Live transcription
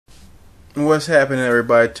What's happening,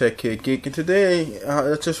 everybody? Tech Kid Geek, and today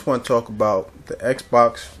I just want to talk about the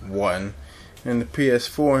Xbox One and the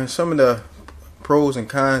PS4 and some of the pros and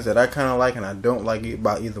cons that I kind of like and I don't like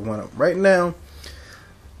about either one of them. Right now,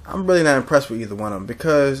 I'm really not impressed with either one of them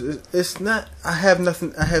because it's not. I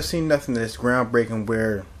have seen nothing that's groundbreaking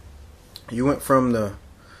where you went from the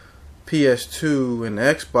PS2 and the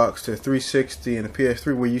Xbox to 360 and the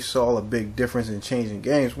PS3 where you saw a big difference in changing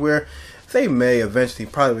games where they may eventually,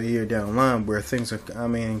 probably a year down the line, where things are,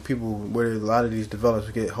 where a lot of these developers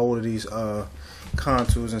get hold of these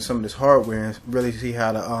consoles and some of this hardware and really see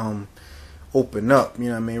how to open up,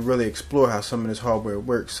 really explore how some of this hardware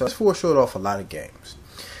works. So PS4 showed off a lot of games.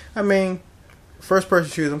 First person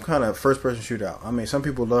shooters, I'm kind of first person shootout. Some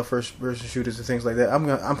people love first person shooters and things like that.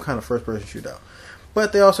 I'm kind of first person shootout.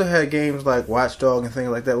 But they also had games like Watch Dogs and things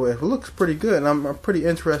like that where it looks pretty good, and I'm pretty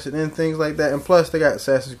interested in things like that. And plus, they got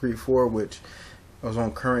Assassin's Creed 4, which was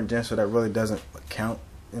on current gen, so that really doesn't count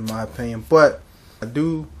in my opinion. But I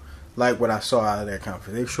do like what I saw out of their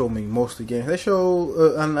conference. They showed me most of the games. They show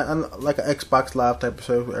like an Xbox Live type of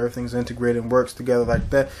service where everything's integrated and works together like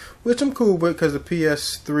that, which I'm cool with because the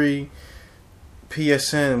PS3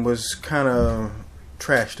 PSN was kind of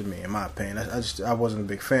trash to me, in my opinion. I wasn't a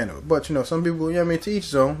big fan of it. But some people, to each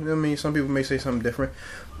his own. Some people may say something different.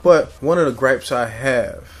 But one of the gripes I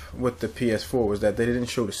have with the PS4 was that they didn't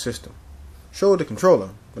show the system. Showed the controller,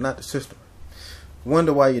 but not the system.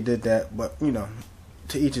 Wonder why you did that, but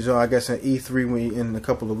to each his own. I guess in E3 in a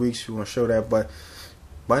couple of weeks you want to show that, but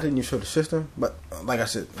why didn't you show the system? But like I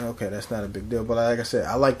said, okay, that's not a big deal. But like I said,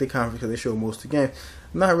 I like the conference because they showed most of the games.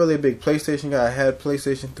 I'm not really a big PlayStation guy. I had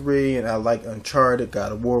PlayStation 3 and I like Uncharted.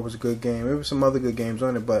 God of War was a good game. There were some other good games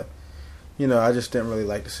on it, but I just didn't really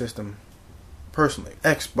like the system personally.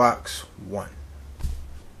 Xbox One.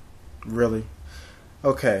 Really?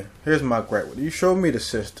 Okay, here's my gripe with it. You showed me the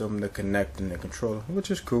system, the Kinect, and the controller,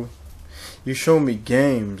 which is cool. You showed me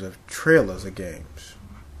games of trailers of games.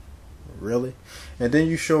 Really? And then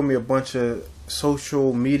you show me a bunch of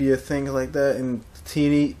social media things like that and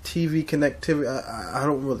TV connectivity. I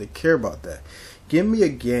don't really care about that. Give me a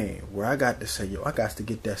game where I got to say, I got to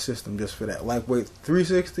get that system just for that. Like with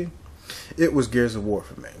 360, it was Gears of War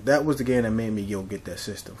for me. That was the game that made me get that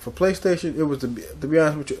system. For PlayStation, it was, to be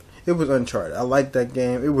honest with you, it was Uncharted. I liked that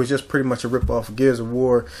game. It was just pretty much a rip-off of Gears of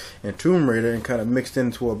War and Tomb Raider and kind of mixed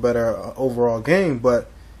into a better overall game, but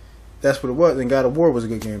that's what it was. And God of War was a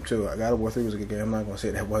good game too. God of War 3 was a good game. I'm not going to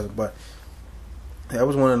say that wasn't, but that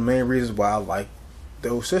was one of the main reasons why I liked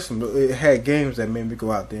those systems. It had games that made me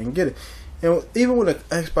go out there and get it. And even when the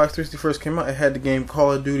Xbox 360 first came out, it had the game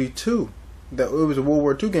Call of Duty 2. That it was a World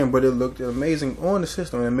War II game, but it looked amazing on the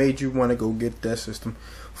system and it made you want to go get that system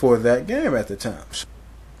for that game at the time.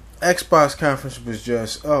 Xbox conference was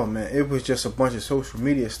just, oh man, it was just a bunch of social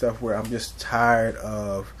media stuff where I'm just tired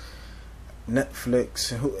of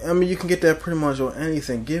Netflix. You can get that pretty much on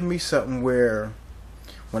anything. Give me something where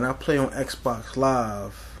when I play on Xbox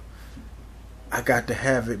Live, I got to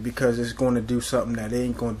have it because it's going to do something that they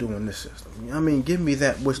ain't going to do in this system. Give me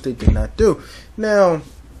that, which they did not do. Now,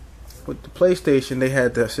 with the PlayStation, they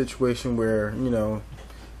had that situation where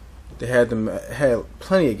they had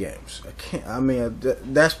plenty of games.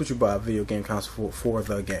 That's what you buy a video game console for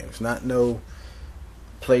the games, not no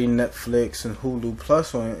play Netflix and Hulu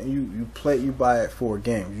Plus on it. You buy it for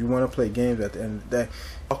games. You want to play games at the end of the day.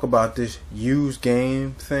 Talk about this used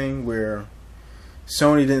game thing where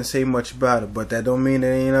Sony didn't say much about it, but that don't mean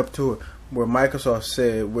they ain't up to it. Where Microsoft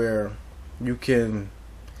said where you can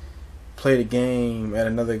play the game at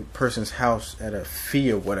another person's house at a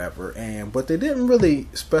fee or whatever, but they didn't really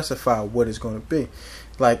specify what it's going to be,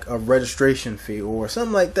 like a registration fee or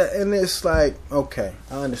something like that. And it's like, okay,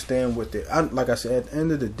 I understand what like I said, at the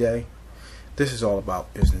end of the day, this is all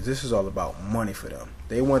about business. This is all about money for them.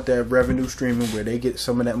 They want that revenue streaming where they get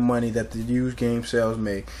some of that money that the used game sales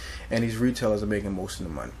make, and these retailers are making most of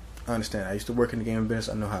the money. I understand. I used to work in the game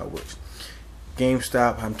business. I know how it works.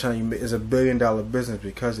 GameStop, I'm telling you, is $1 billion business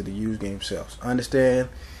because of the used game sales. I understand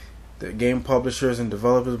the game publishers and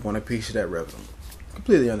developers want a piece of that revenue.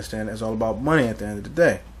 Completely understand. It's all about money at the end of the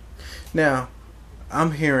day. Now,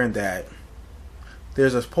 I'm hearing that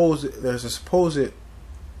there's a supposed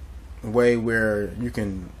way where you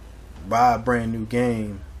can buy a brand new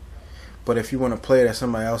game, but if you want to play it at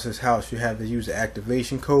somebody else's house, you have to use the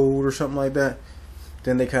activation code or something like that.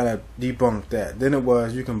 Then they kind of debunked that. Then it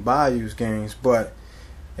was you can buy used games, but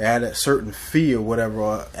at a certain fee or whatever,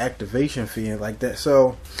 or activation fee and like that.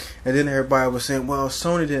 So, and then everybody was saying, well,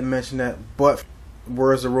 Sony didn't mention that, but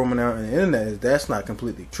words are roaming out on the internet is that's not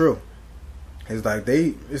completely true. It's like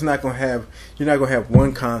it's not gonna have, you're not gonna have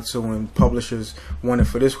one console and publishers wanting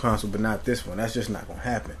for this console but not this one. That's just not gonna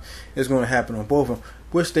happen. It's gonna happen on both of them,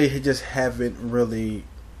 which they just haven't really,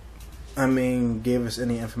 gave us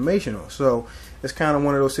any information on. So it's kind of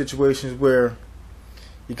one of those situations where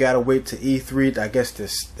you gotta wait to E3. I guess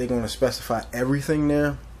they're gonna specify everything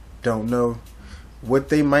there. Don't know what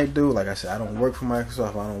they might do. Like I said, I don't work for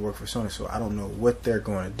Microsoft, I don't work for Sony, so I don't know what they're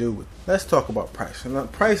going to do with it. Let's talk about price. And the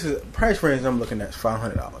price range I'm looking at is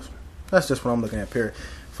 $500. That's just what I'm looking at, period.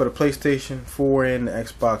 For the PlayStation 4 and the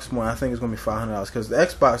Xbox One, I think it's going to be $500 because the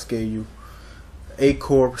Xbox gave you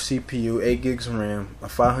 8-core CPU, 8 gigs of RAM, a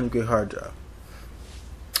 500 gig hard drive.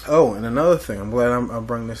 Oh, and another thing, I'm glad I'm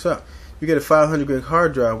bringing this up. You get a 500 gig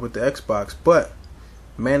hard drive with the Xbox, but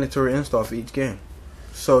mandatory install for each game.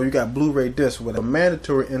 So you got Blu-ray discs with a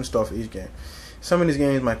mandatory install for each game. Some of these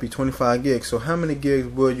games might be 25 gigs. So how many gigs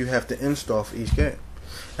will you have to install for each game?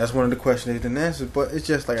 That's one of the questions they didn't answer. But it's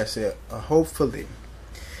just like I said, hopefully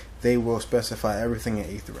they will specify everything in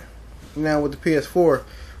E3. Now with the PS4,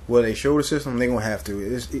 will they show the system? They're going to have to.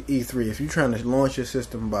 It's E3. If you're trying to launch your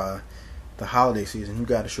system by the holiday season, you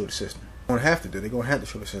got to show the system. They're going to have to do. They're going to have to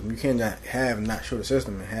show the system. You can't not show the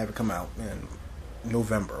system and have it come out in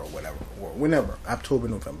November or whatever, or whenever, October,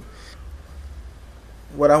 November.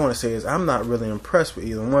 What I want to say is I'm not really impressed with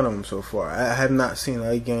either one of them so far. I have not seen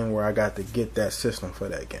a game where I got to get that system for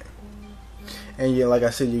that game. And yeah, like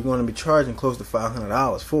I said, you're going to be charging close to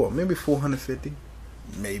 $500 for it. Maybe $450,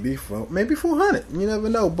 maybe $400. You never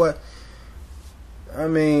know. But to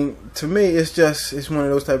me, it's one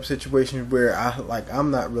of those type of situations where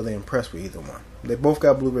I'm not really impressed with either one. They both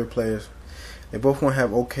got Blu-ray players. They both want to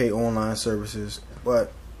have okay online services,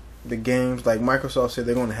 but the games, like Microsoft said,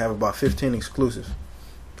 they're going to have about 15 exclusives.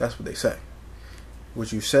 That's what they say.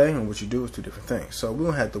 What you say and what you do is two different things. So we're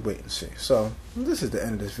gonna have to wait and see. So this is the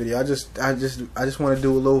end of this video. I just want to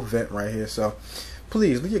do a little vent right here. So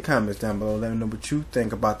please leave your comments down below. Let me know what you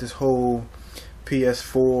think about this whole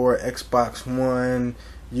PS4, Xbox One,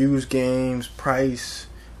 used games, price,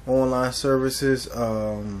 online services,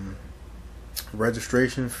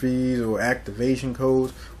 registration fees or activation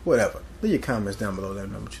codes, whatever. Leave your comments down below. Let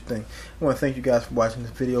me know what you think. I want to thank you guys for watching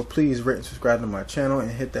this video. Please rate and subscribe to my channel and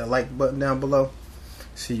hit that like button down below.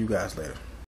 See you guys later.